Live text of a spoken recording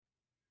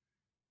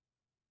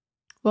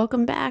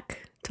Welcome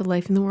back to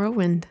Life in the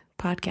Whirlwind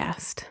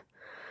podcast.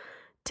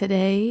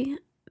 Today,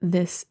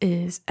 this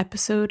is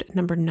episode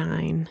number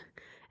 9,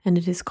 and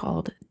it is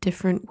called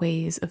Different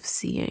Ways of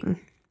Seeing.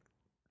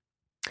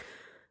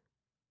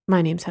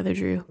 My name's Heather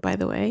Drew, by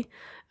the way.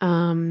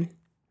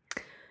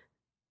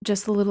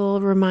 Just a little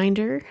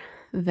reminder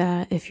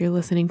that if you're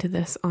listening to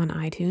this on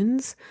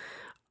iTunes,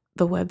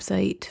 the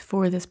website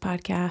for this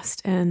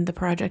podcast and the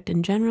project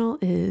in general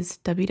is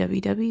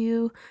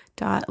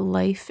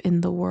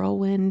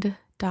www.lifeinthewhirlwind.com.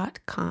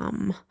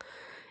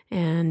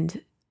 And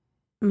it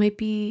might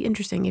be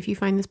interesting. If you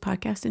find this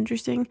podcast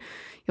interesting,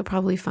 you'll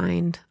probably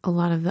find a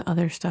lot of the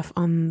other stuff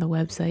on the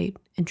website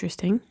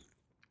interesting.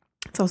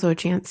 It's also a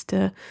chance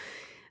to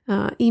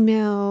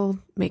email,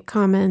 make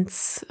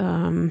comments,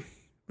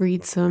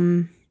 read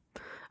some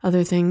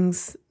other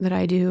things that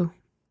I do,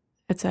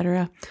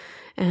 etc.,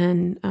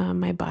 and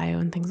my bio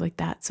and things like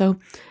that. So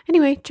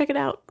anyway, check it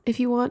out if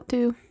you want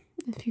to,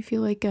 if you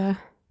feel like going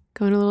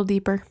a little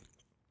deeper.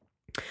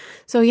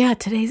 So yeah,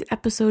 today's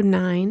episode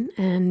 9,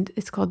 and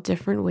it's called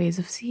Different Ways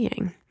of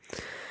Seeing.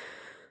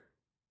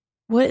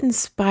 What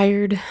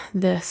inspired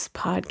this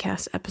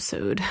podcast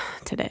episode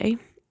today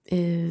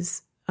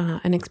is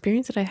an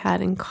experience that I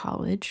had in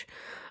college.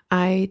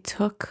 I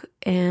took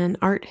an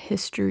art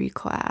history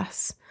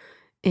class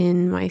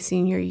in my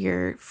senior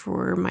year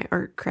for my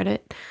art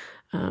credit.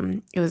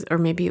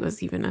 Maybe it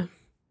was even a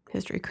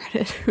history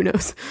credit. Who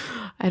knows?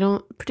 I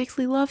don't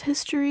particularly love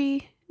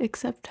history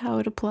except how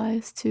it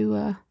applies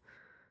to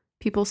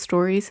people's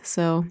stories.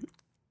 So,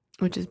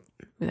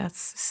 that's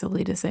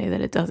silly to say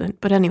that it doesn't.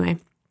 But anyway,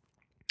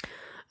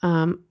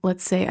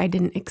 let's say I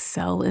didn't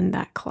excel in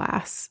that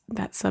class,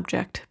 that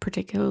subject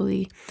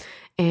particularly.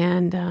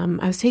 And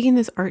I was taking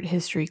this art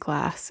history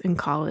class in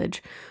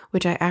college,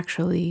 which I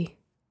actually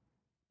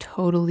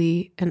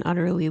totally and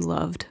utterly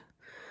loved.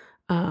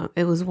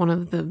 It was one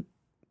of the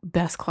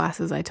best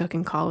classes I took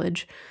in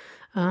college.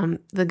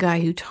 The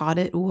guy who taught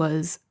it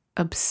was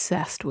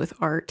obsessed with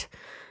art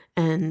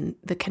and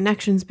the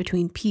connections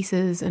between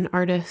pieces and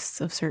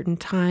artists of certain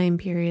time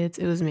periods.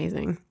 It was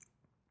amazing.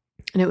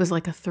 And it was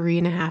like a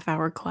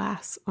 3.5-hour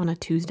class on a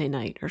Tuesday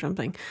night or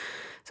something.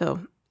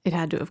 So it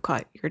had to have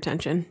caught your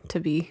attention to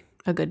be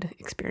a good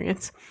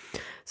experience.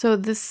 So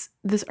in this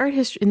art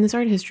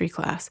history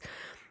class,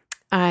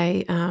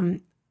 I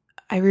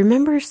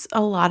remember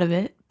a lot of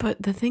it,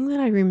 but the thing that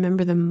I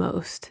remember the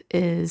most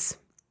is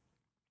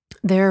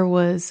there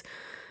was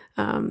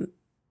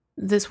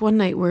this one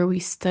night where we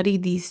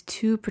studied these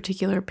 2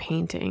 particular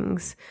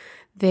paintings.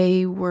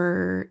 They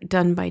were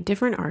done by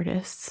different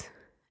artists,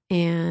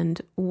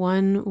 and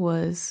one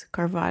was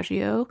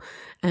Caravaggio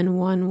and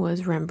one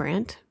was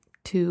Rembrandt,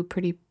 2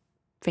 pretty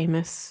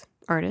famous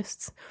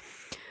artists.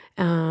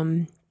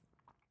 And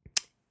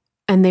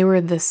they were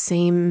the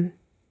same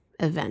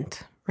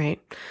event, right?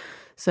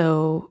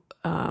 So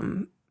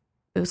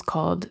it was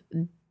called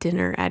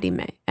Dinner at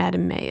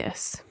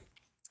Emmaus.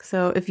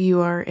 So if you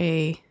are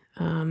a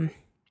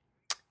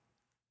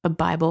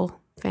Bible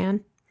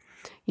fan,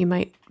 you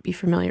might be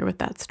familiar with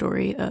that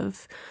story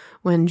of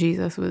when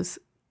Jesus was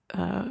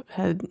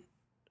had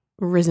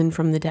risen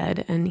from the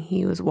dead, and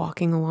he was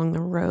walking along the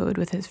road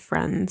with his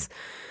friends,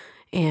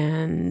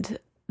 and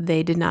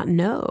they did not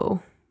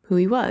know who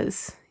he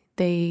was.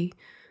 He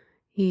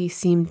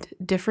seemed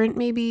different,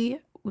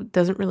 maybe.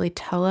 Doesn't really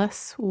tell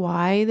us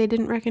why they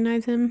didn't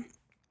recognize him.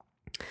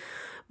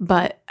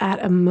 But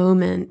at a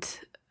moment,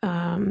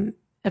 a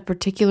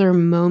particular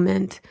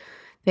moment,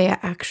 they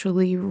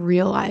actually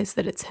realize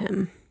that it's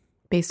him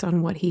based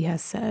on what he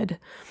has said.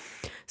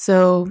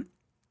 So,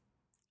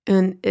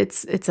 and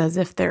it's as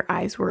if their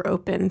eyes were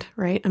opened,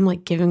 right? I'm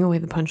like giving away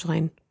the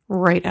punchline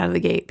right out of the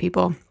gate,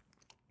 people.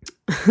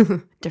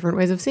 Different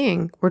ways of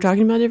seeing. We're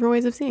talking about different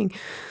ways of seeing.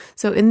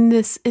 So in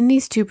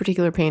these 2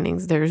 particular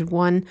paintings, there's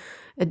one,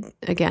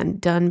 again,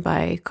 done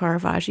by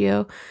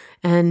Caravaggio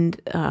and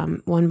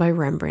one by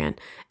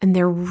Rembrandt, and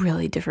they're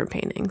really different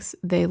paintings.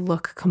 They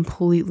look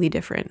completely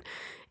different.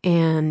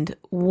 And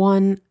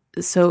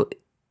so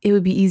it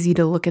would be easy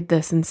to look at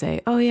this and say,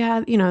 oh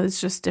yeah,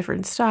 it's just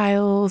different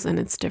styles and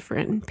it's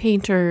different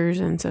painters,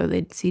 and so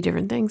they'd see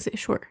different things.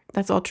 Sure,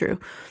 that's all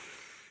true.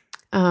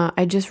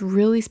 I just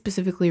really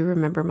specifically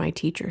remember my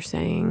teacher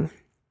saying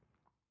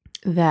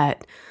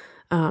that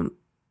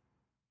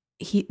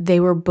they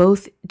were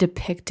both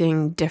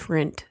depicting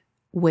different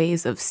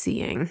ways of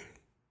seeing.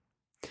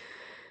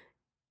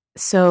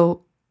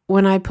 So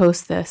when I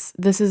post this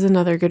is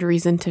another good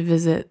reason to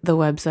visit the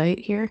website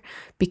here,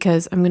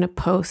 because I'm going to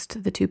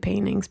post the 2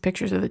 paintings,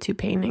 pictures of the 2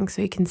 paintings,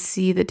 so you can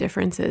see the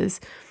differences.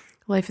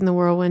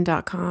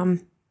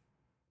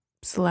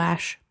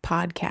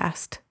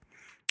 lifeinthewhirlwind.com/podcast.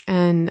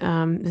 And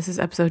this is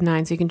episode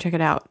 9, so you can check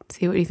it out,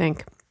 see what you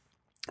think.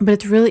 But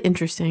it's really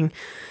interesting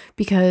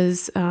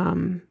because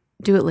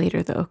do it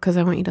later though, because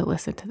I want you to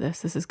listen to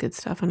this. This is good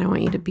stuff, and I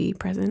want you to be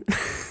present.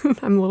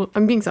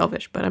 I'm being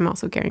selfish, but I'm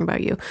also caring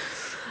about you.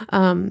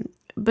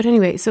 But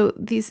anyway, so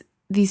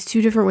these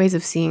two different ways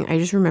of seeing, I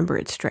just remember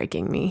it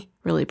striking me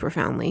really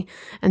profoundly.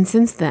 And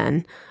since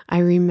then, I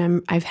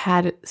remember I've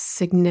had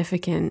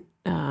significant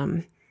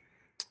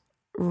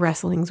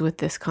wrestlings with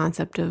this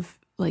concept of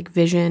like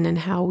vision and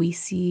how we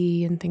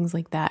see and things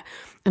like that.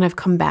 And I've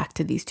come back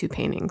to these two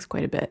paintings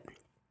quite a bit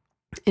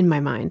in my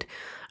mind.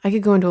 I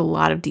could go into a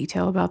lot of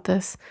detail about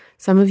this.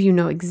 Some of you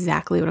know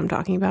exactly what I'm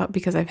talking about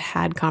because I've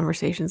had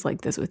conversations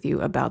like this with you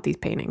about these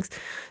paintings.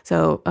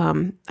 So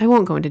I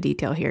won't go into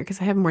detail here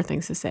because I have more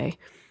things to say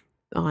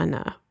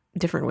on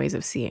different ways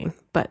of seeing,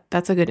 but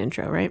that's a good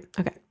intro, right?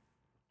 Okay.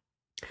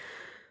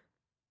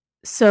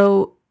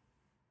 So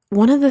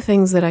one of the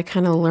things that I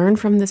kind of learned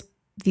from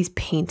these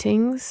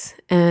paintings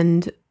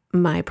and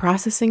my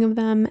processing of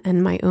them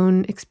and my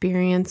own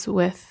experience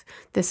with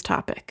this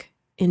topic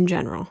in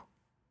general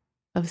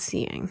of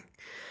seeing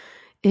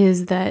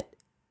is that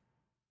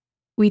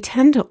we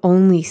tend to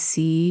only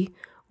see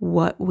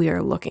what we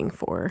are looking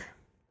for.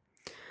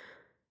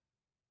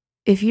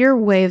 If your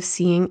way of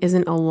seeing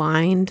isn't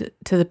aligned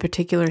to the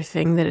particular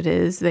thing that it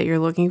is that you're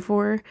looking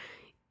for,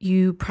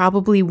 you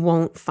probably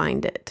won't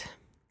find it.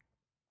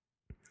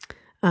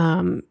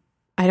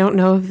 I don't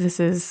know if this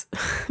is,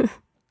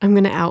 I'm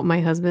going to out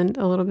my husband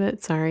a little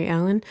bit. Sorry,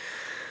 Alan.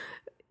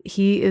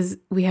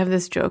 We have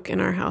this joke in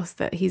our house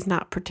that he's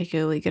not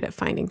particularly good at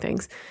finding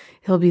things.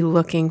 He'll be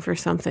looking for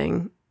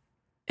something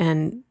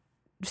and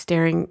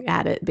staring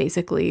at it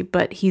basically,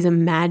 but he's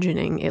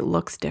imagining it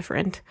looks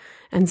different.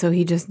 And so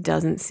he just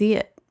doesn't see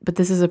it. But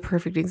this is a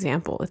perfect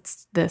example.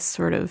 It's this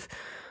sort of,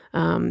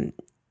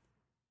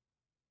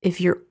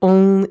 if your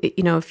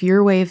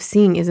way of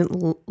seeing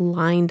isn't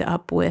lined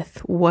up with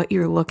what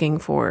you're looking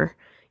for,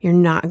 you're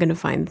not going to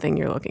find the thing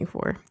you're looking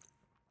for.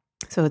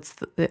 So it's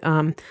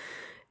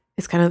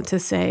kind of to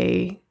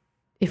say,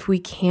 if we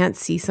can't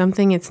see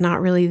something, it's not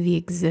really the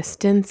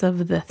existence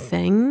of the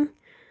thing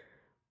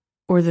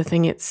or the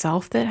thing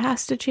itself that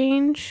has to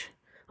change.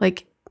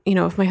 Like,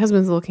 if my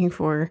husband's looking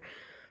for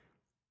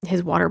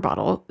his water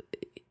bottle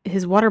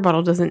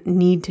doesn't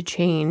need to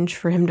change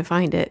for him to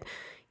find it.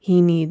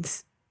 He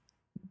needs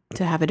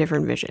to have a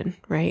different vision,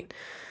 right?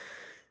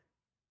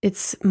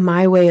 It's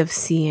my way of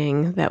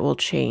seeing that will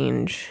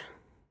change,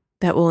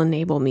 that will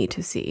enable me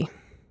to see.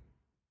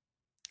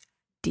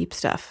 Deep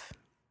stuff.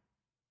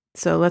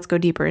 So let's go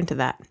deeper into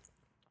that.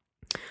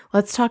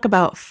 Let's talk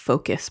about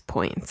focus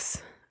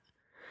points.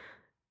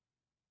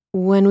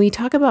 When we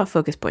talk about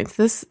focus points,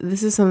 this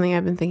is something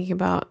I've been thinking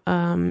about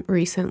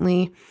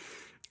recently.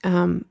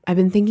 I've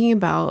been thinking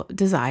about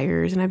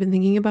desires, and I've been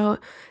thinking about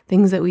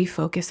things that we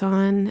focus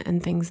on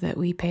and things that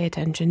we pay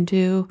attention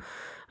to,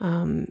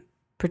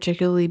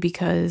 particularly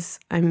because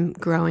I'm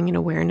growing in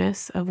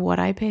awareness of what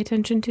I pay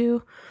attention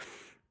to.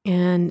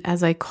 And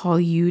as I call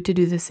you to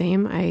do the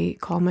same, I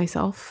call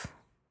myself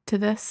to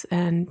this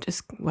and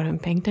just what I'm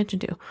paying attention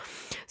to.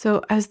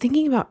 So I was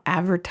thinking about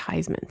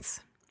advertisements.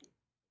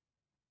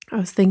 I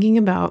was thinking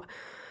about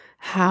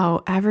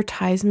how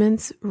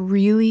advertisements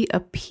really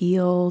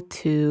appeal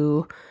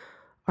to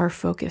our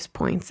focus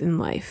points in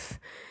life,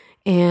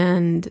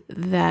 and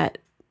that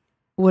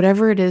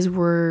whatever it is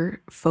we're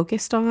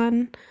focused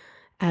on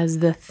as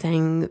the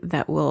thing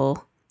that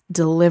will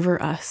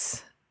deliver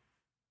us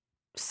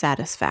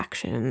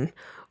satisfaction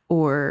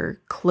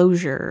or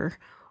closure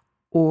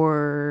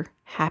or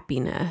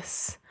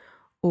happiness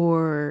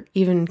or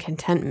even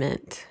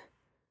contentment,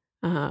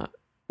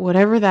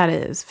 whatever that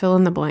is, fill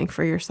in the blank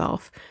for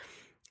yourself.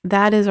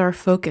 That is our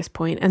focus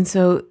point. And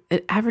so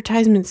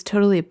advertisements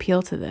totally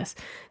appeal to this.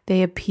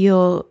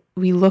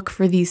 We look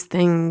for these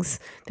things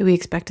that we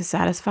expect to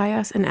satisfy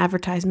us, and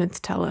advertisements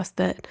tell us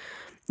that,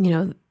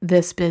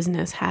 this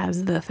business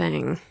has the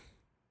thing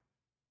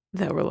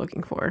that we're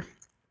looking for.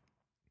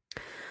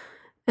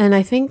 And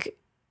I think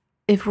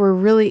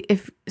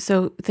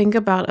think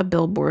about a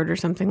billboard or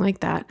something like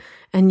that,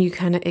 and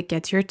it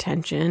gets your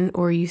attention,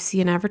 or you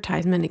see an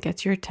advertisement, it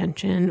gets your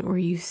attention, or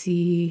you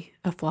see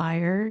a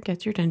flyer, it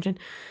gets your attention.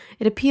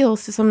 It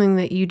appeals to something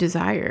that you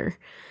desire.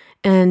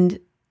 And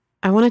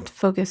I wanted to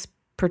focus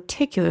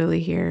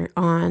particularly here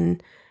on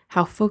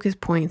how focus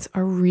points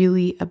are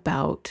really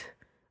about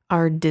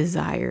our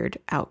desired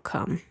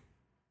outcome.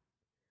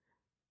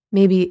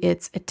 Maybe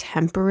it's a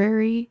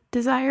temporary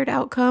desired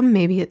outcome.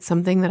 Maybe it's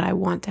something that I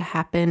want to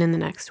happen in the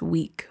next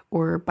week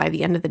or by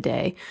the end of the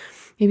day.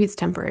 Maybe it's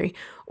temporary.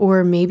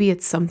 Or maybe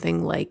it's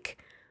something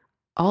like,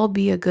 I'll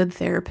be a good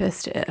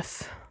therapist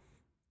if.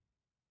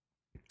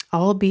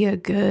 I'll be a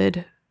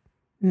good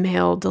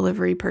mail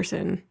delivery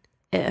person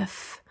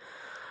if.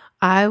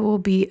 I will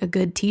be a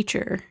good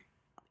teacher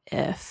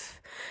if.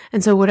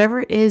 And so whatever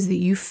it is that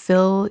you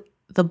fill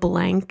the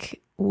blank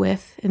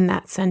with in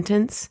that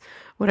sentence,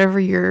 whatever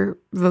your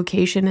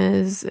vocation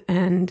is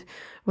and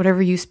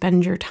whatever you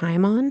spend your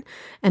time on,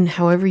 and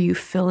however you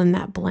fill in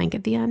that blank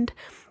at the end,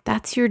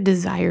 that's your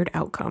desired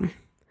outcome.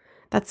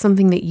 That's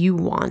something that you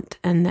want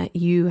and that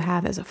you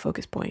have as a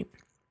focus point.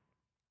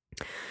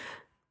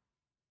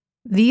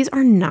 These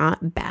are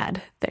not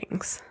bad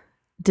things.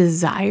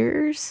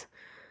 Desires,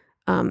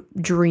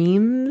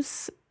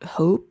 dreams,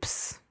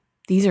 hopes,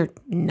 These are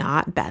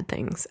not bad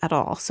things at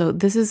all. So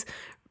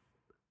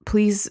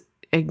please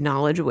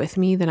acknowledge with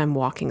me that I'm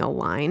walking a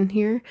line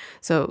here.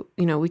 So,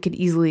 we could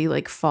easily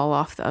like fall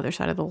off the other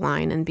side of the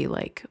line and be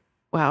like,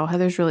 wow,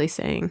 Heather's really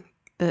saying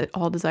that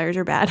all desires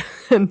are bad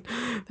and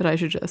that I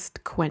should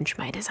just quench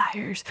my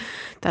desires.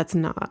 That's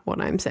not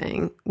what I'm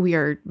saying. We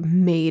are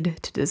made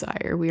to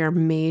desire. We are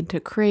made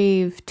to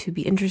crave, to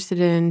be interested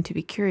in, to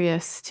be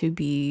curious, to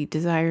be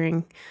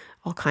desiring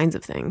all kinds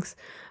of things.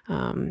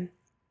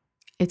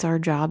 It's our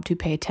job to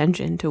pay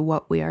attention to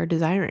what we are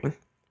desiring.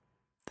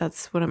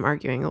 That's what I'm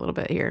arguing a little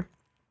bit here.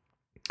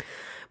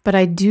 But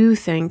I do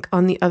think,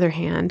 on the other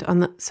hand,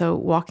 so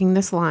walking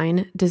this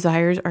line,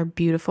 desires are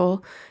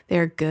beautiful.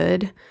 They're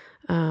good.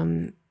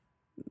 And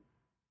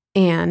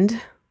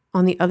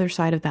on the other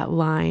side of that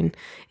line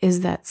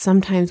is that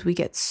sometimes we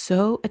get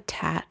so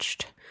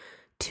attached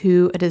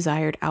to a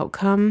desired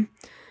outcome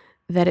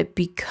that it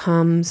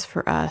becomes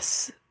for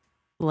us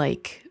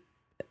like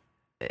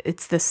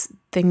it's this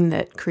thing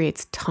that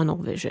creates tunnel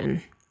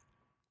vision.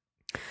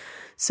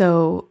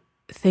 So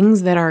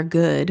things that are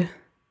good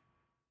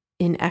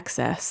in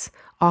excess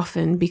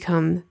often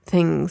become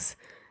things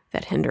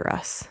that hinder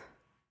us.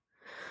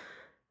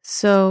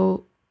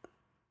 So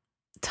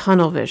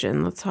tunnel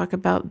vision, let's talk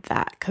about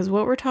that, because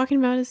what we're talking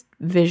about is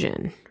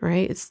vision,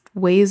 right? It's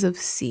ways of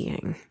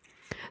seeing.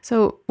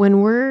 So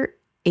when we're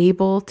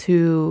able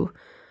to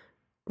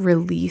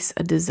release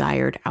a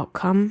desired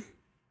outcome,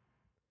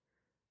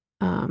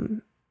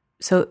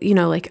 so,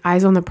 like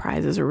eyes on the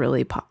prize is a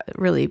really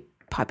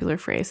popular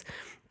phrase.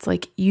 It's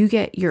like you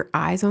get your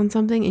eyes on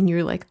something and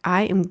you're like,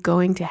 I am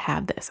going to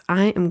have this.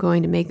 I am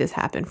going to make this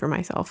happen for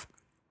myself.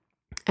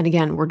 And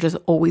again, we're just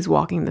always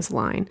walking this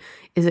line.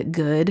 Is it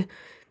good?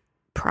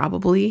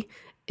 Probably.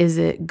 Is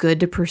it good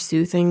to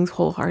pursue things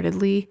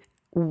wholeheartedly?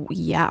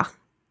 Yeah,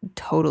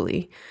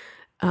 totally.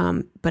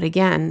 But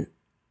again,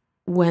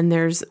 when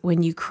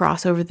you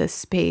cross over this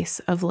space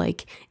of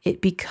like,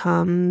 it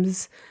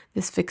becomes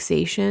this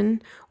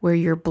fixation where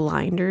your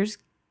blinders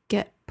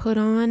get put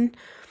on,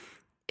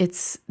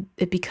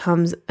 it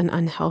becomes an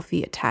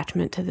unhealthy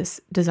attachment to this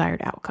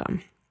desired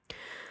outcome.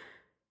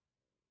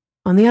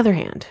 On the other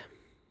hand,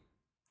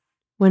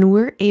 when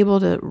we're able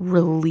to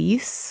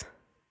release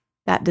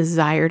that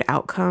desired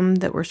outcome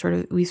that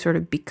we sort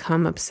of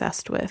become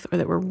obsessed with, or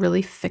that we're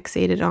really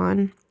fixated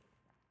on,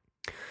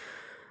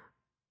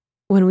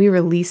 when we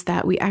release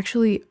that, we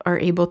actually are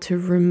able to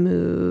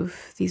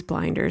remove these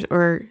blinders,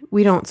 or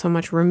we don't so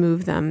much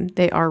remove them,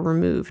 they are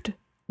removed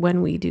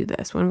when we do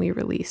this, when we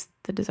release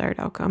the desired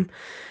outcome.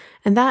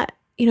 And that,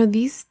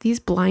 these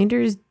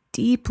blinders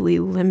deeply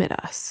limit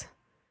us.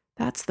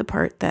 That's the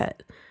part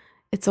that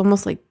it's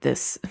almost like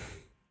this,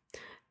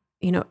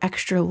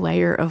 extra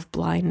layer of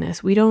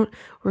blindness. We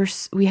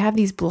have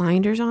these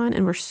blinders on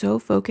and we're so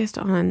focused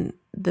on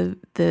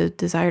the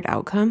desired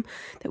outcome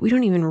that we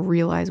don't even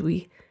realize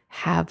we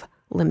have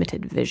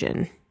limited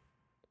vision.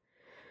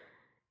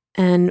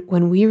 And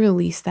when we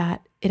release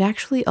that, it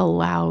actually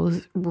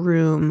allows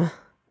room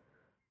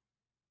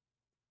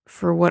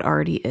for what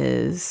already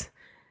is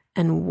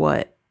and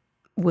what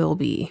will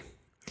be.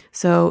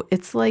 So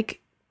it's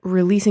like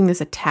releasing this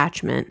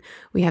attachment.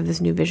 We have this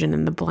new vision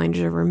and the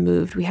blinders are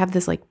removed. We have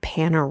this like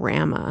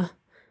panorama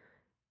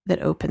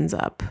that opens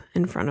up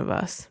in front of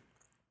us.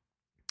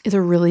 It's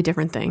a really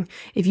different thing.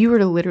 If you were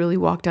to literally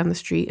walk down the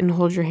street and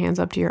hold your hands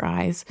up to your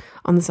eyes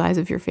on the sides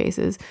of your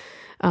faces,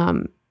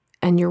 and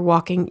you're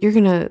walking, you're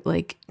going to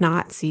like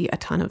not see a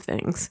ton of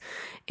things.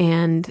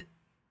 And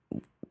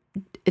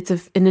it's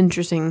an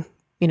interesting,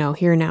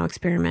 here and now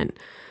experiment,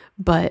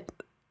 but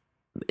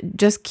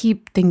just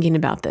keep thinking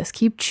about this.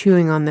 Keep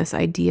chewing on this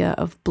idea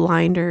of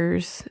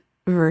blinders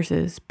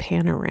versus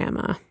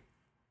panorama.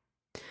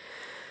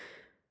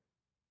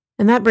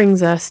 And that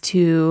brings us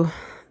to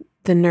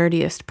the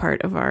nerdiest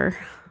part of our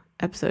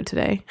episode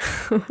today.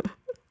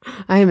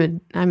 I'm a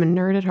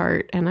nerd at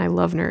heart and I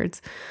love nerds.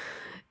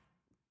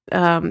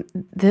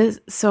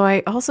 So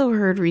I also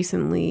heard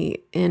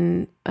recently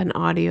in an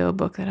audio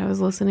book that I was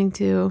listening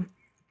to,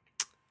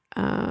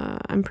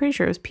 I'm pretty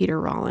sure it was Peter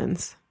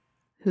Rollins,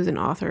 who's an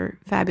author,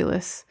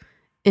 fabulous,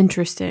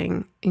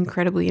 interesting,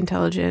 incredibly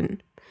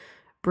intelligent,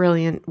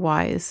 brilliant,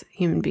 wise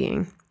human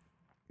being,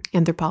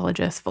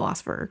 anthropologist,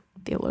 philosopher,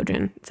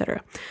 theologian,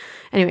 etc.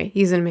 Anyway,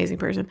 he's an amazing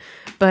person.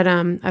 But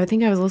I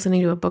think I was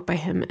listening to a book by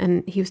him,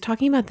 and he was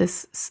talking about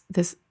this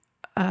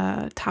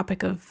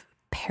topic of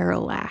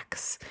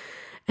parallax.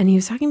 And he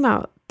was talking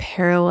about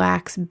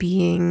parallax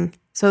being,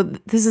 so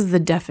this is the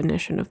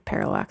definition of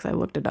parallax. I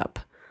looked it up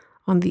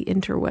on the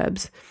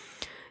interwebs.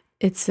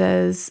 It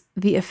says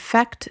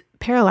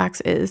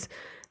parallax is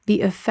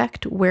the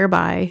effect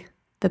whereby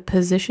the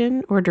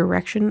position or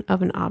direction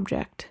of an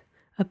object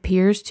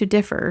appears to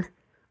differ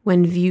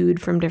when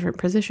viewed from different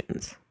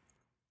positions.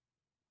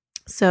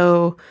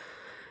 So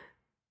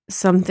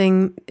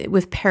something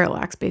with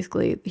parallax,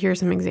 basically, here are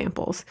some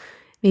examples.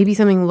 Maybe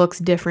something looks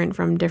different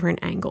from different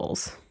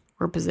angles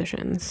or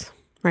positions,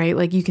 right?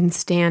 Like you can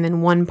stand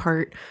in one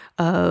part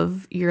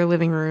of your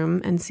living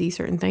room and see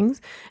certain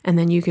things, and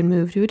then you can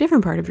move to a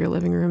different part of your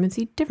living room and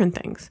see different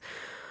things.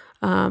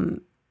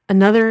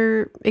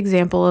 Another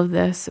example of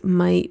this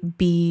might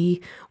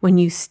be when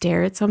you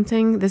stare at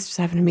something. This just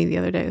happened to me the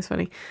other day. It was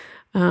funny.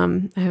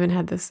 I haven't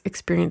had this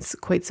experience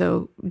quite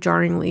so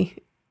jarringly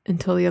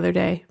until the other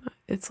day.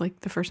 It's like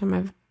the first time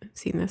I've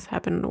seen this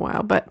happen in a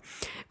while. But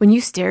when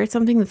you stare at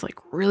something that's like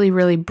really,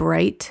 really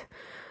bright,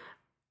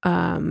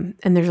 and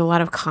there's a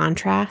lot of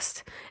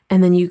contrast,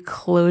 and then you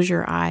close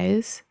your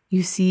eyes,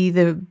 you see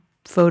the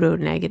photo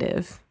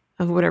negative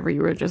of whatever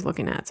you were just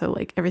looking at. So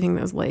like everything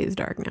that was light is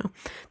dark now.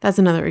 That's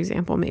another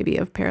example maybe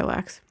of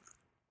parallax.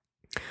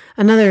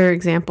 Another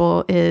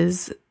example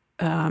is,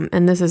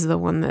 and this is the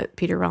one that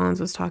Peter Rollins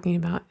was talking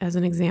about as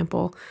an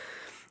example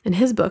in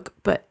his book,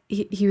 but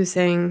he was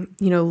saying,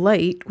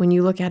 light, when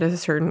you look at it a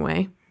certain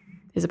way,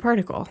 is a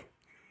particle.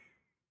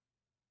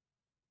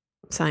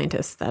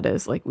 Scientists, that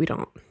is, like, we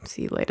don't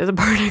see light as a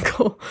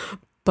particle,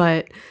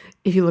 but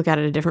if you look at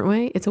it a different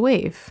way, it's a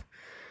wave.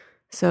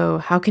 So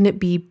how can it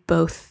be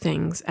both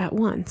things at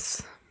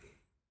once?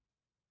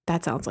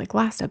 That sounds like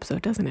last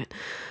episode, doesn't it?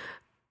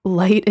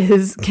 Light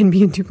can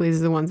be in two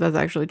places at once. That's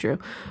actually true.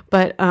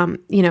 But,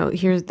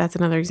 that's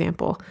another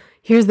example.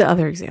 Here's the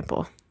other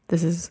example.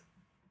 This is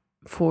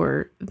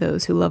for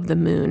those who love the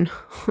moon.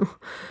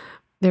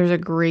 There's a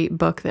great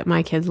book that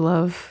my kids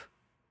love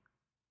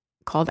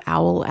called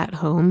Owl at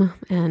Home.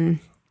 And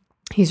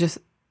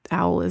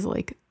Owl is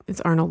like,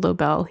 it's Arnold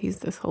Lobel. He's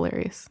this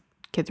hilarious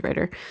kids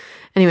writer.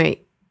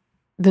 Anyway,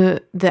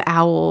 the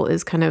owl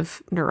is kind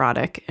of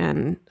neurotic,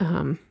 and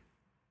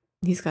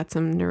he's got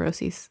some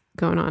neuroses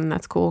going on, and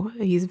that's cool.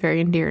 He's very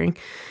endearing,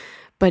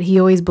 but he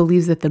always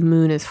believes that the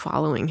moon is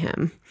following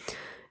him.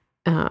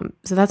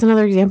 So that's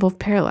another example of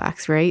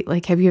parallax, right?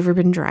 Like, have you ever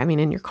been driving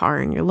in your car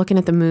and you're looking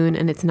at the moon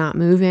and it's not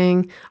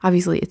moving?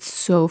 Obviously, it's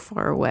so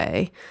far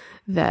away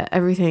that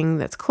everything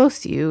that's close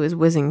to you is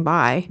whizzing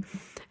by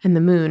and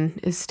the moon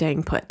is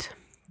staying put.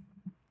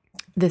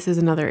 This is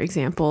another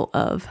example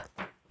of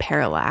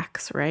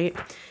parallax, right?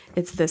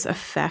 It's this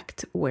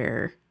effect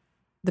where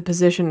the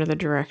position or the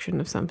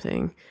direction of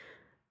something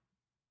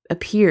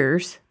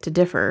appears to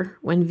differ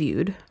when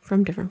viewed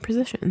from different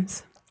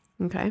positions.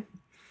 Okay.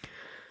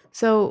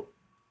 So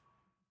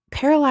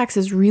parallax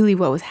is really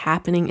what was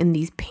happening in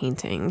these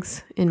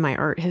paintings in my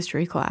art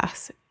history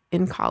class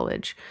in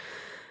college.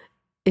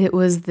 It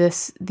was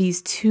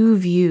these two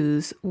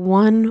views,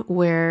 one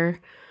where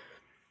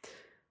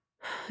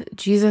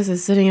Jesus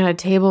is sitting at a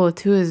table with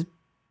two of his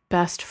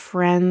best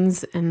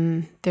friends,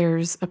 and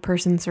there's a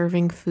person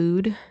serving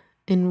food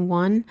in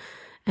one,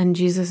 and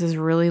Jesus is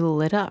really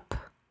lit up.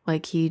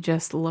 Like, he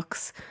just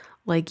looks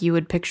like you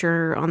would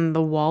picture on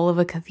the wall of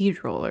a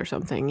cathedral or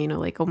something,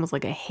 like almost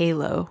like a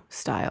halo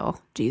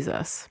style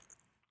Jesus.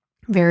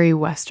 Very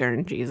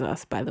Western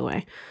Jesus, by the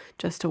way,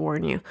 just to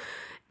warn you.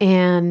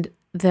 And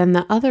then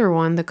the other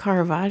one, the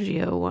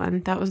Caravaggio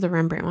one, that was the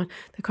Rembrandt one.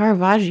 The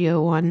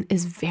Caravaggio one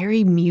is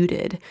very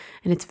muted,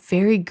 and it's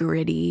very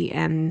gritty,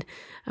 and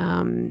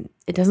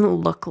it doesn't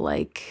look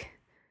like,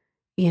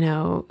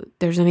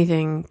 there's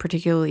anything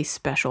particularly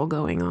special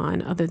going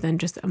on other than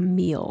just a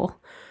meal.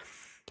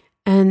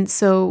 And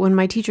so when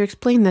my teacher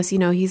explained this,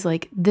 he's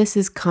like, this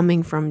is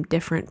coming from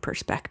different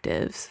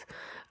perspectives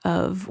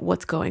of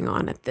what's going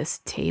on at this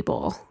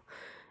table.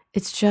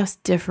 It's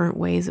just different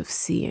ways of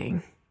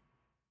seeing.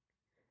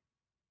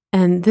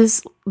 And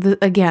this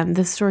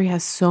story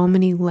has so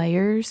many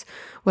layers,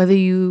 whether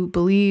you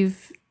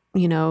believe,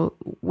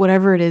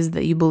 whatever it is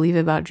that you believe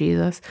about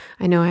Jesus.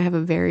 I know I have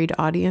a varied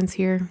audience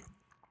here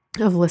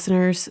of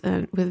listeners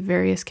with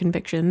various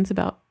convictions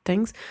about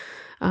things,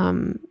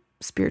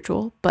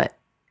 spiritual, but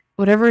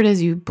whatever it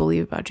is you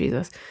believe about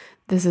Jesus,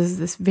 this is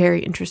this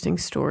very interesting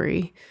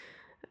story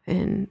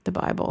in the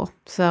Bible.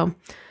 So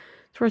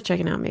it's worth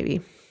checking out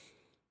maybe.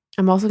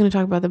 I'm also going to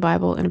talk about the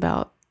Bible in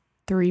about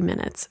 3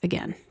 minutes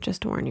again,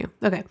 just to warn you.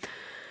 Okay.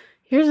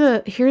 Here's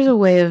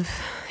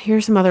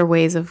some other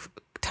ways of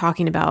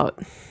talking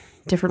about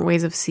different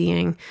ways of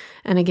seeing.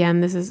 And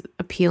again, this is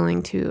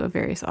appealing to a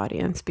various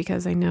audience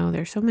because I know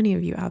there's so many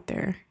of you out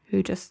there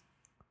who just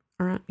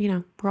are,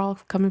 we're all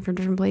coming from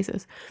different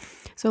places.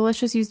 So let's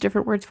just use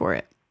different words for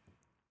it.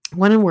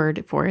 One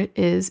word for it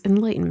is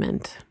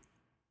enlightenment.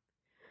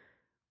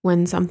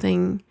 When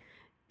something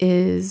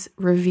is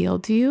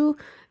revealed to you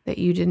that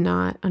you did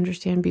not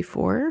understand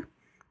before,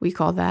 we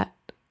call that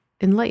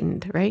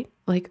enlightened, right?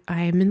 Like,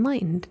 I am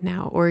enlightened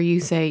now. Or you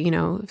say,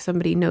 if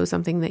somebody knows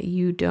something that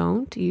you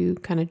don't, you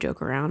kind of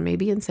joke around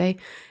maybe and say,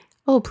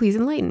 oh, please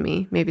enlighten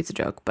me. Maybe it's a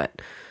joke,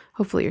 but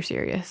hopefully you're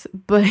serious.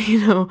 But,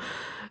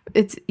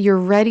 you're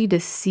ready to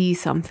see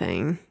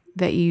something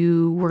that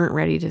you weren't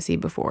ready to see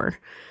before.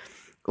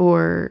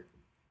 Or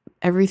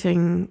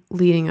everything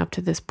leading up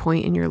to this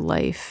point in your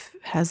life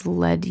has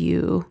led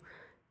you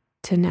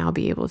to now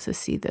be able to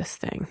see this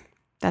thing.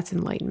 That's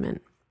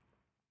enlightenment,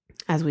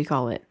 as we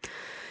call it.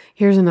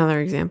 Here's another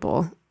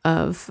example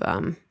of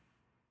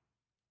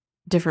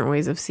different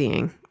ways of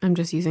seeing. I'm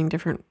just using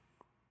different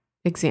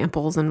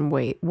examples and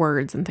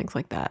words and things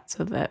like that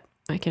so that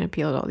I can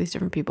appeal to all these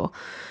different people.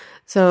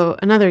 So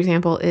another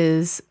example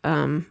is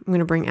I'm going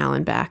to bring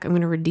Alan back. I'm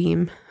going to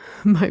redeem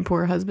my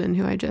poor husband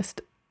who I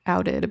just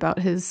outed about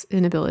his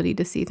inability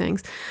to see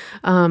things.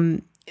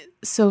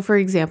 So for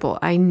example,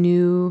 I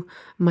knew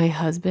my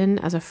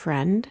husband as a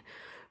friend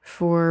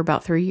for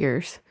about 3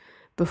 years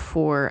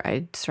before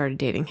I started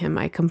dating him.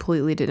 I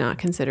completely did not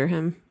consider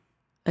him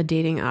a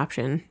dating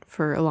option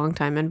for a long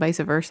time, and vice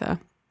versa.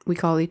 We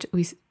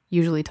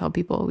usually tell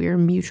people we are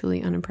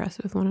mutually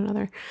unimpressed with one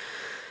another.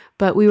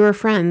 But we were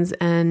friends,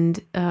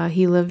 and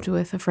he lived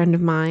with a friend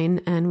of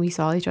mine, and we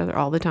saw each other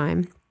all the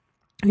time.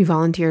 We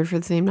volunteered for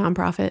the same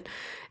nonprofit,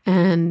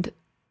 and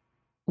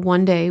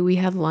one day we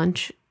had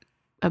lunch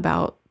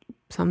about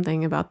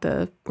something about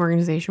the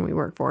organization we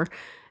work for,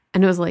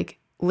 and it was like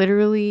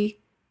literally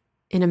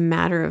in a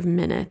matter of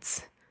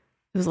minutes,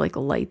 it was like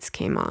lights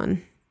came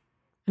on,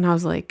 and I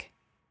was like,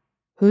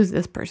 who's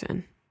this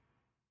person?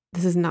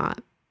 This is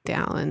not the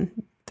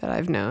Alan that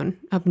I've known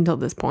up until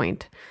this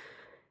point.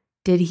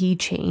 Did he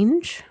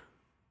change?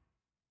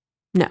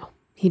 No,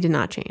 he did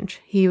not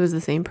change. He was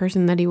the same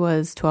person that he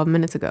was 12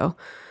 minutes ago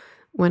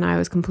when I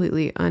was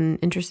completely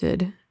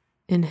uninterested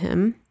in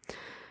him.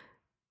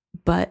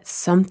 But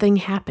something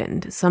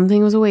happened.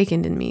 Something was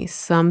awakened in me.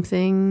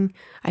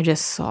 I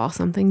just saw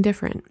something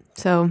different.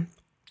 So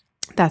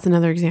that's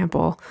another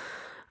example.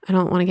 I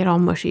don't want to get all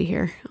mushy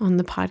here on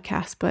the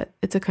podcast, but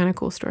it's a kind of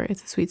cool story.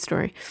 It's a sweet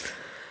story.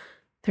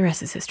 The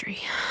rest is history.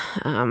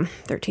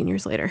 13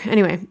 years later.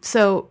 Anyway,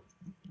 so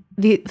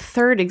the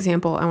third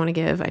example I want to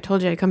give, I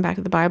told you I'd come back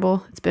to the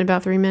Bible. It's been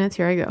about 3 minutes.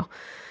 Here I go.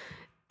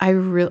 I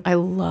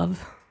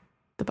love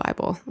the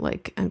Bible.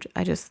 Like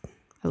I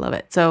love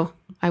it. So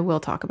I will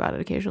talk about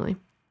it occasionally.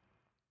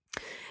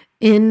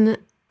 In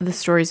the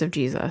stories of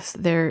Jesus,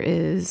 there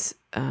is,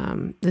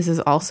 this is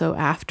also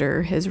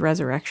after his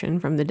resurrection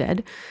from the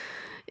dead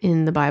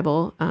in the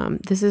Bible.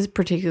 This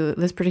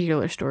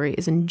particular story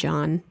is in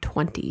John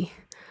 20.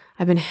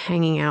 I've been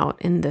hanging out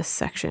in this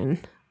section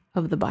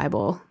of the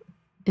Bible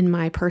in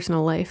my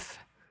personal life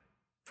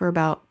for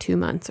about 2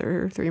 months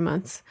or 3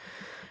 months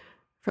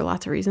for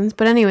lots of reasons.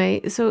 But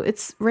anyway, so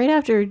it's right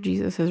after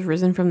Jesus has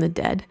risen from the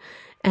dead,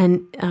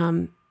 and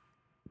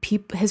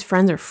his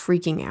friends are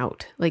freaking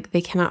out. Like,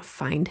 they cannot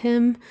find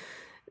him.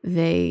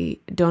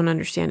 They don't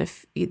understand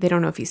they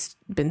don't know if he's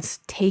been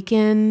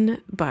taken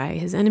by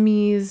his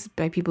enemies,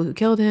 by people who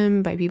killed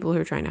him, by people who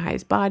are trying to hide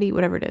his body,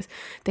 whatever it is.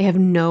 They have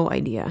no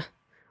idea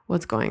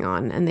what's going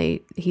on, and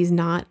he's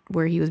not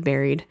where he was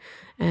buried,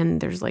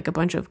 and there's like a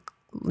bunch of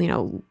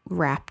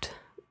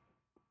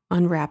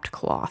unwrapped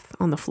cloth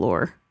on the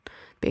floor,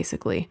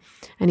 basically,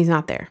 and he's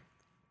not there.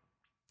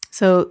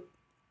 So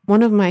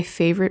one of my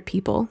favorite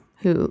people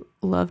who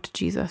loved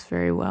Jesus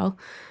very well,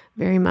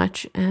 very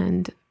much,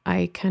 and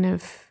I kind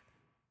of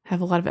have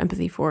a lot of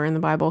empathy for in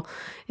the Bible,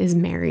 is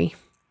Mary.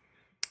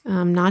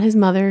 Not his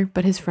mother,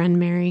 but his friend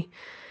Mary.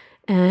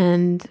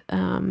 And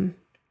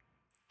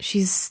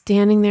she's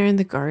standing there in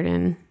the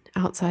garden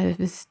outside of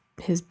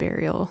his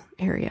burial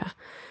area.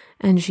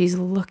 And she's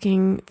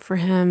looking for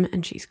him,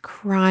 and she's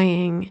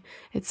crying.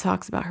 It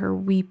talks about her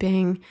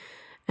weeping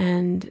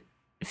and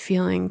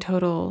feeling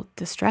total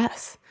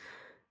distress.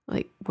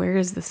 Like, where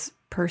is this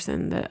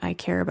person that I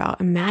care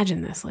about?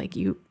 Imagine this.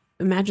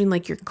 Imagine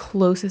your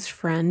closest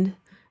friend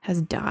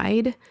has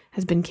died,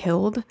 has been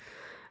killed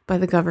by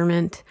the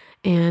government,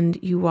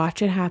 and you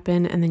watch it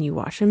happen, and then you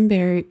watch him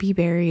be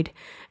buried,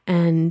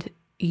 and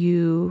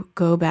you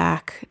go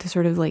back to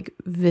sort of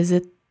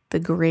visit the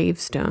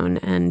gravestone,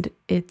 and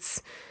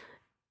it's,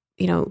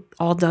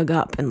 all dug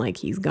up and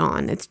he's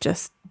gone. It's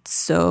just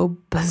so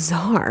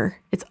bizarre.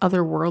 It's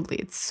otherworldly.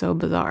 It's so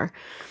bizarre.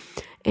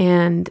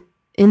 And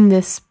in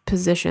this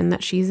position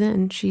that she's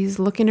in, she's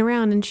looking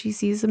around and she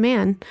sees a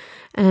man,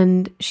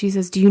 and she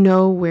says, "Do you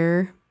know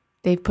where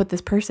they've put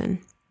this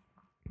person?"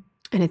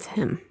 And it's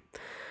him.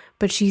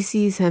 But she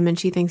sees him and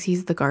she thinks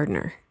he's the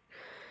gardener.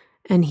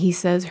 And he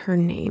says her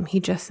name. He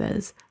just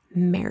says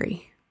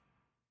Mary.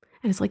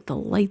 And it's like the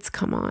lights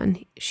come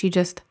on. She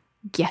just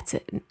gets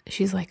it.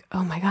 She's like,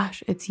 "Oh my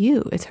gosh, it's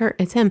you. It's her.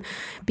 It's him."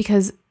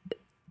 Because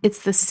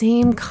it's the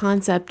same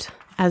concept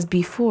as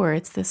before.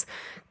 It's this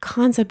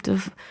concept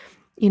of,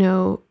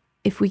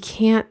 if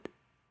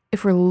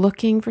we're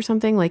looking for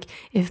something,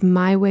 if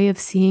my way of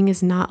seeing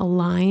is not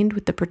aligned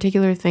with the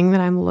particular thing that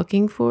I'm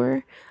looking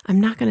for, I'm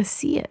not going to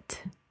see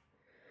it.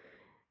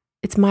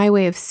 It's my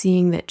way of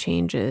seeing that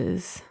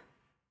changes,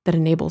 that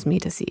enables me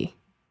to see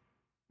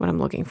what I'm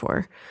looking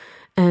for.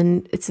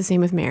 And it's the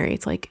same with Mary.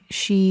 It's like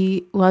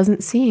she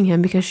wasn't seeing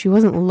him because she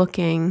wasn't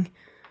looking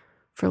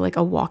for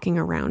a walking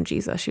around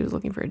Jesus. She was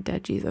looking for a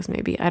dead Jesus,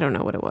 maybe. I don't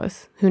know what it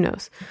was. Who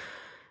knows?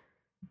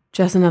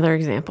 Just another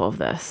example of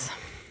this.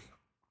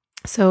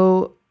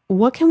 So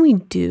what can we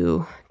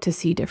do to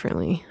see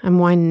differently? I'm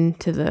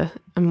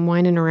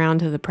winding around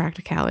to the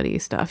practicality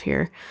stuff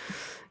here.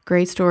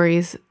 Great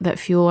stories that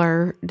fuel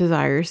our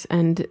desires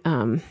and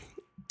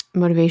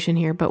motivation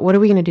here, but what are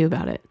we going to do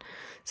about it?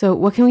 So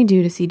what can we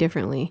do to see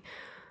differently?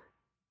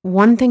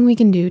 One thing we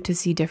can do to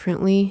see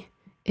differently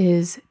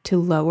is to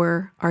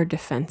lower our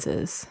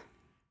defenses.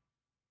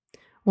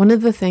 One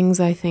of the things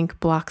I think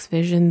blocks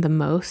vision the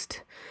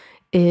most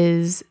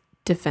is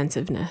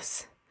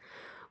defensiveness.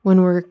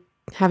 When we're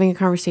having a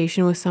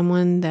conversation with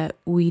someone that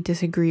we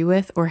disagree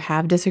with or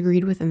have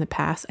disagreed with in the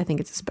past, I think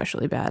it's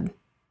especially bad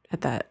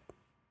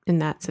in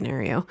that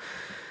scenario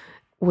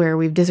where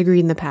we've disagreed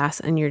in the past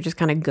and you're just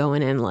kind of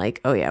going in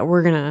like, oh yeah,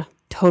 we're going to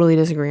totally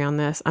disagree on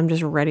this. I'm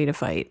just ready to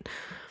fight.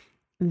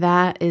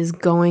 That is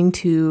going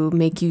to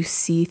make you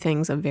see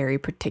things a very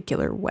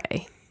particular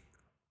way.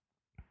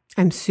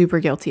 I'm super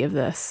guilty of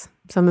this.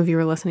 Some of you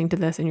are listening to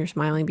this and you're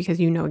smiling because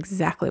you know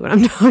exactly what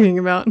I'm talking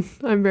about.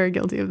 I'm very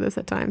guilty of this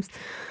at times.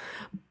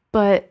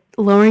 But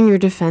lowering your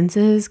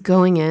defenses,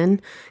 going in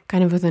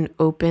kind of with an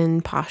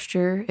open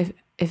posture,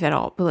 if at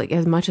all, but like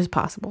as much as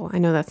possible. I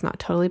know that's not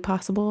totally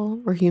possible.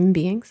 We're human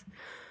beings.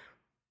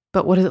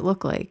 But what does it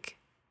look like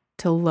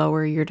to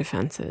lower your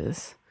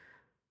defenses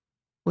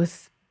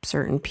with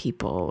certain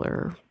people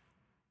or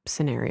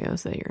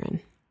scenarios that you're in?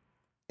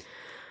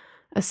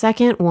 A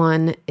second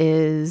one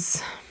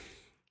is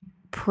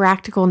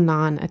practical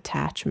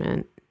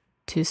non-attachment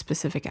to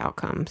specific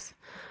outcomes.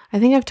 I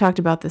think I've talked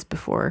about this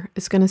before.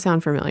 It's going to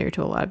sound familiar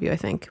to a lot of you, I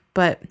think.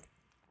 But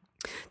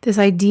this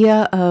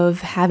idea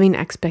of having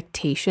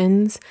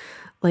expectations,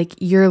 like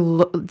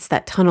it's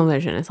that tunnel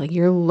vision. It's like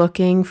you're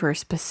looking for a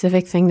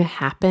specific thing to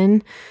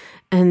happen.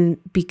 And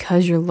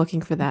because you're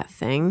looking for that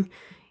thing,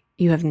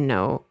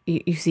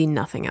 you see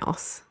nothing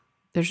else.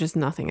 There's just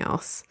nothing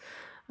else.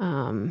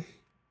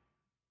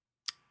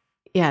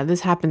 Yeah,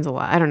 this happens a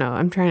lot. I don't know.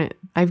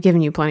 I've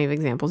given you plenty of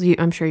examples.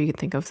 I'm sure you could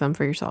think of some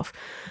for yourself.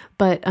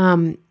 But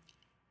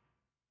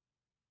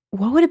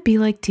what would it be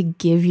like to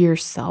give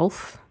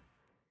yourself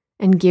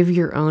and give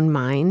your own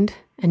mind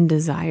and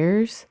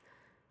desires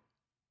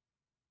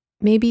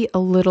maybe a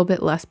little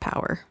bit less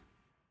power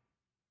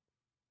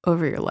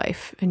over your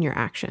life and your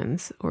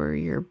actions or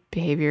your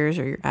behaviors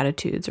or your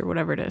attitudes or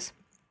whatever it is?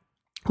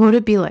 What would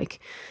it be like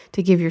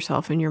to give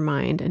yourself and your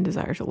mind and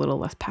desires a little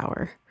less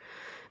power?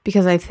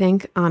 Because I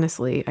think,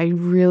 honestly, I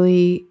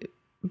really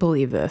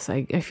believe this.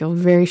 I feel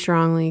very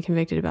strongly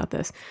convicted about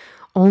this.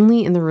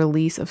 Only in the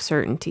release of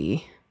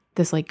certainty,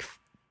 this like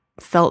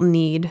felt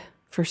need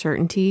for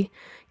certainty,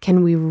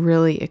 can we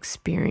really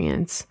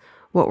experience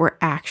what we're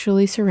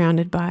actually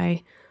surrounded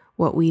by,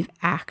 what we've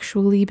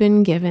actually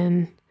been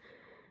given,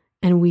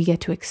 and we get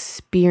to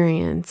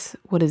experience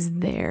what is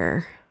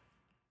there.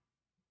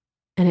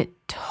 And it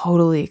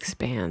totally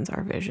expands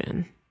our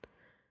vision.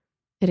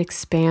 It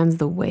expands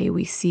the way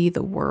we see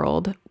the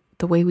world,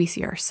 the way we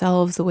see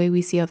ourselves, the way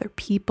we see other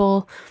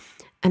people.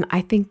 And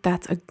I think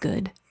that's a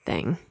good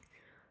thing.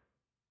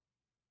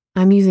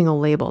 I'm using a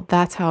label.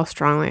 That's how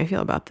strongly I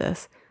feel about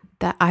this.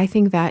 That I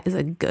think that is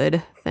a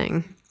good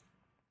thing.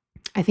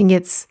 I think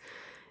it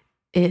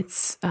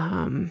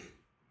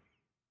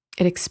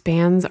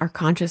expands our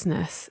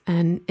consciousness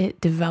and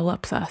it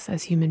develops us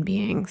as human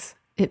beings.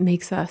 It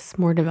makes us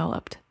more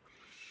developed.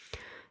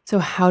 So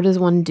how does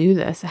one do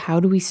this? How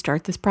do we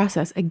start this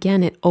process?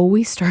 Again, it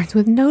always starts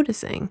with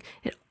noticing.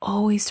 It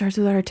always starts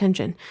with our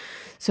attention.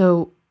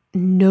 So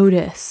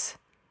notice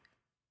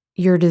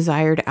your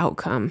desired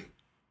outcome.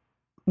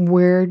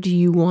 Where do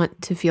you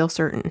want to feel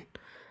certain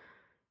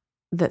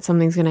that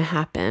something's going to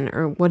happen?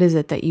 Or what is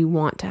it that you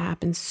want to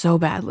happen so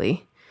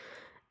badly?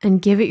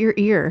 And give it your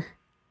ear.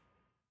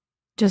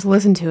 Just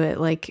listen to it,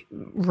 like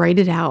write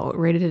it out,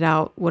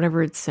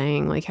 whatever it's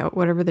saying, like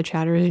whatever the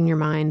chatter is in your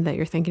mind that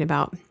you're thinking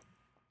about.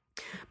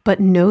 But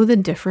know the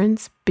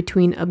difference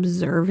between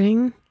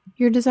observing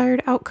your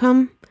desired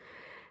outcome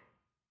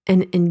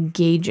and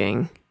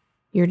engaging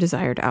your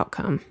desired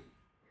outcome.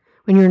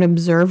 When you're an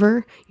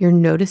observer, you're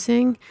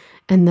noticing,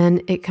 and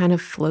then it kind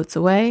of floats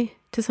away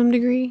to some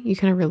degree. You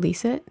kind of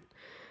release it.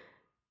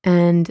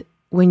 And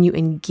when you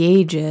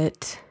engage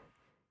it,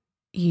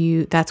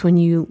 that's when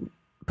you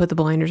put the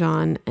blinders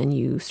on and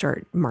you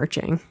start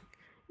marching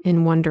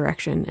in one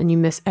direction and you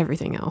miss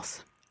everything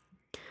else.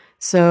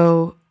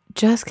 So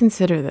just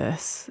consider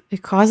this.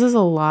 It causes a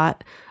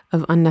lot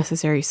of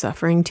unnecessary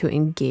suffering to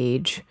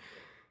engage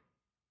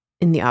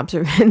in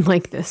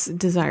like this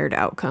desired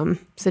outcome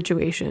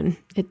situation.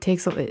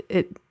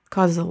 It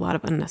causes a lot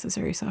of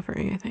unnecessary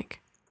suffering, I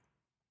think.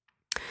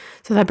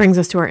 So that brings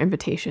us to our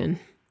invitation.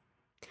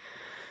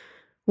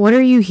 What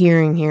are you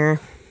hearing here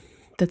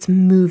that's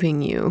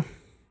moving you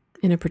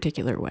in a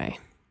particular way?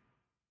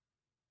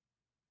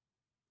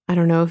 I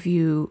don't know if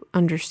you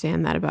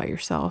understand that about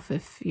yourself,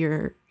 if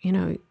you're,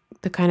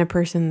 the kind of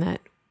person that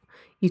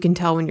you can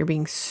tell when you're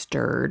being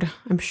stirred.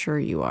 I'm sure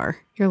you are.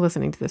 You're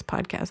listening to this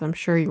podcast. I'm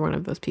sure you're one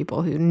of those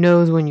people who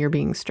knows when you're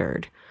being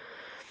stirred.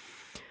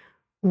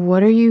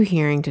 What are you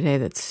hearing today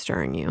that's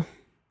stirring you?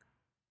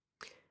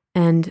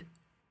 And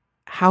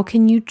how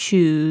can you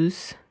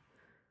choose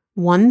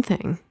one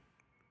thing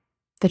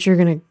that you're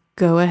going to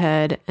go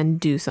ahead and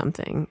do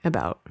something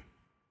about?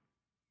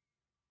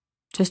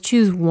 Just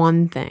choose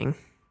one thing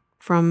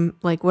from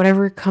like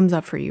whatever comes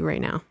up for you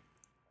right now.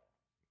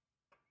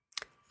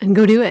 And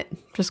go do it.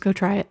 Just go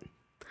try it.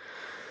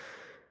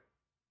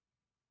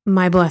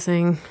 My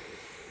blessing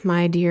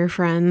my dear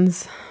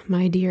friends,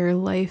 my dear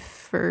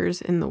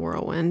lifers in the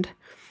whirlwind,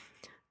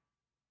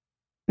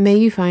 may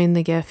you find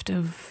the gift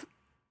of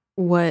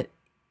what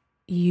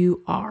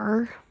you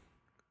are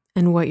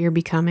and what you're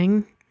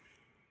becoming,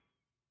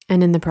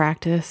 and in the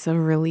practice of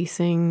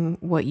releasing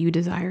what you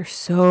desire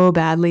so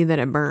badly that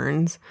it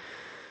burns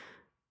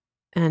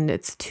and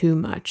it's too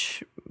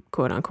much,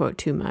 quote unquote,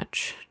 too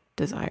much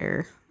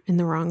desire in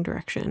the wrong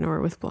direction or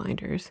with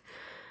blinders.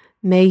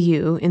 May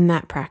you, in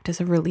that practice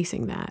of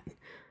releasing that,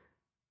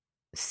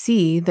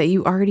 see that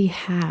you already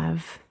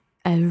have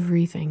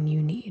everything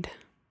you need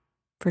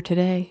for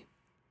today,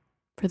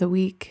 for the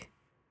week,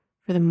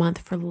 for the month,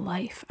 for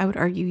life. I would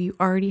argue you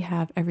already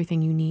have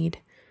everything you need.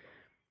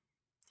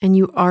 And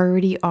you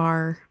already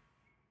are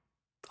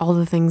all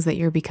the things that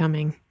you're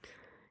becoming.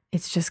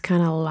 It's just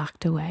kind of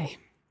locked away.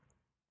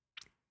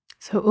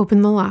 So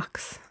open the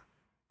locks,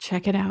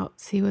 check it out,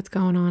 see what's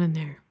going on in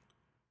there.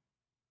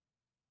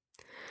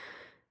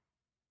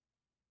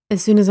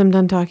 As soon as I'm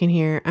done talking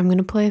here, I'm going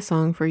to play a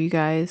song for you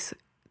guys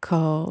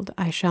called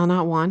I Shall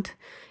Not Want.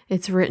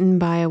 It's written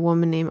by a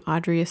woman named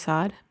Audrey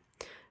Assad.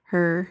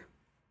 Her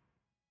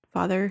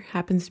father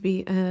happens to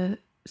be a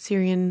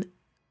Syrian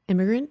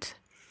immigrant,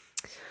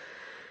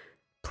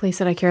 place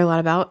that I care a lot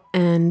about,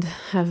 and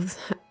have,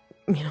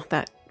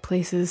 that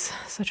place is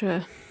such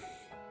a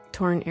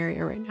torn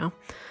area right now.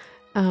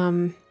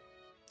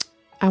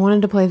 I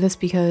wanted to play this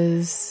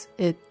because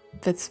it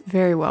fits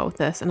very well with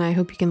this, and I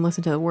hope you can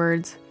listen to the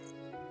words.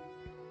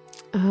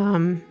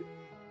 And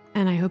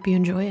I hope you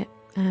enjoy it.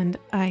 And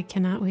I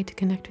cannot wait to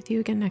connect with you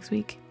again next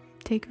week.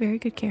 Take very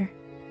good care.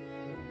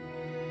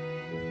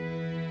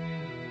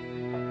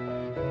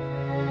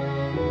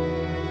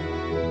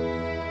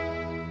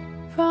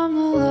 From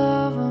the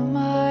love of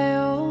my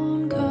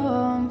own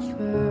comfort,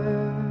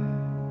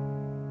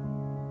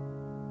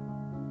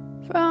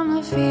 from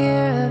the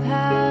fear of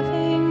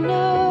having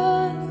nothing,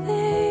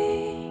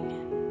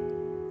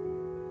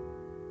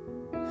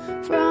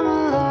 from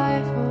a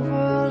life of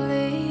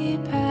worldly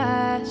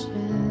passions,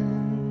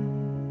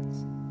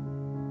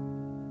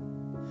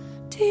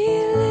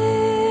 deliver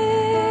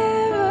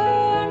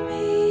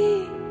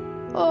me,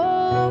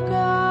 oh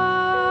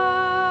God,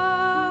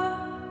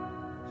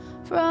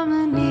 from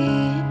the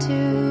need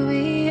to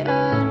be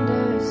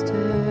understood,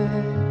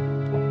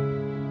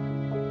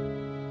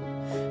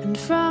 and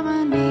from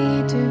a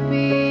need to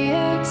be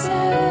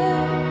accepted,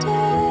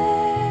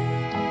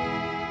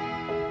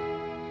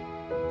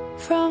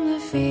 from the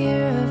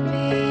fear of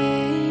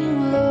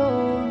being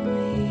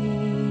lonely.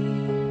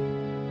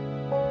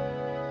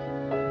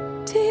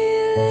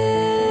 Deliver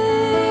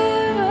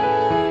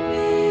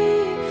me,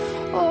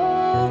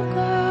 oh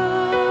God.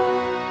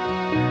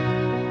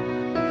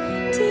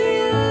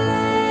 Deliver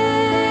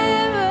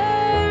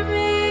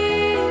me,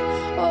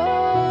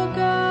 oh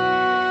God,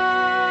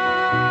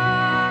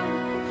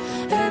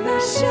 and I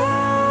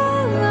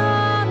shall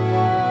not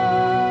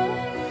want,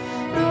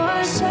 no,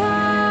 I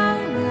shall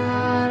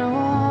not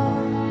want.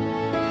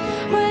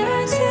 When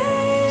I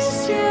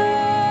taste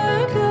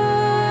your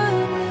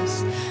goodness,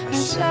 I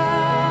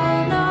shall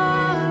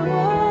not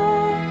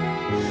want.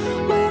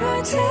 When I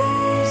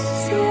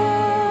taste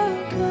your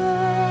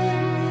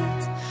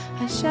goodness,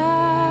 I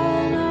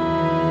shall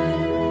not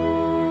want.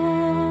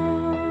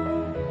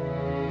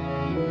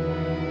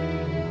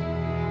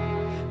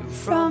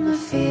 From the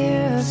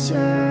fear of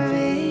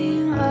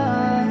serving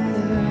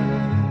others,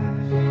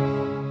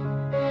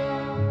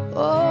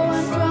 oh,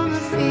 and from the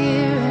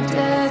fear of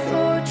death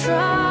or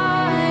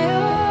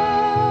trial,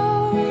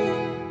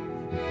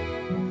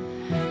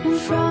 and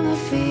from the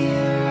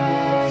fear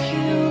of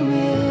humility.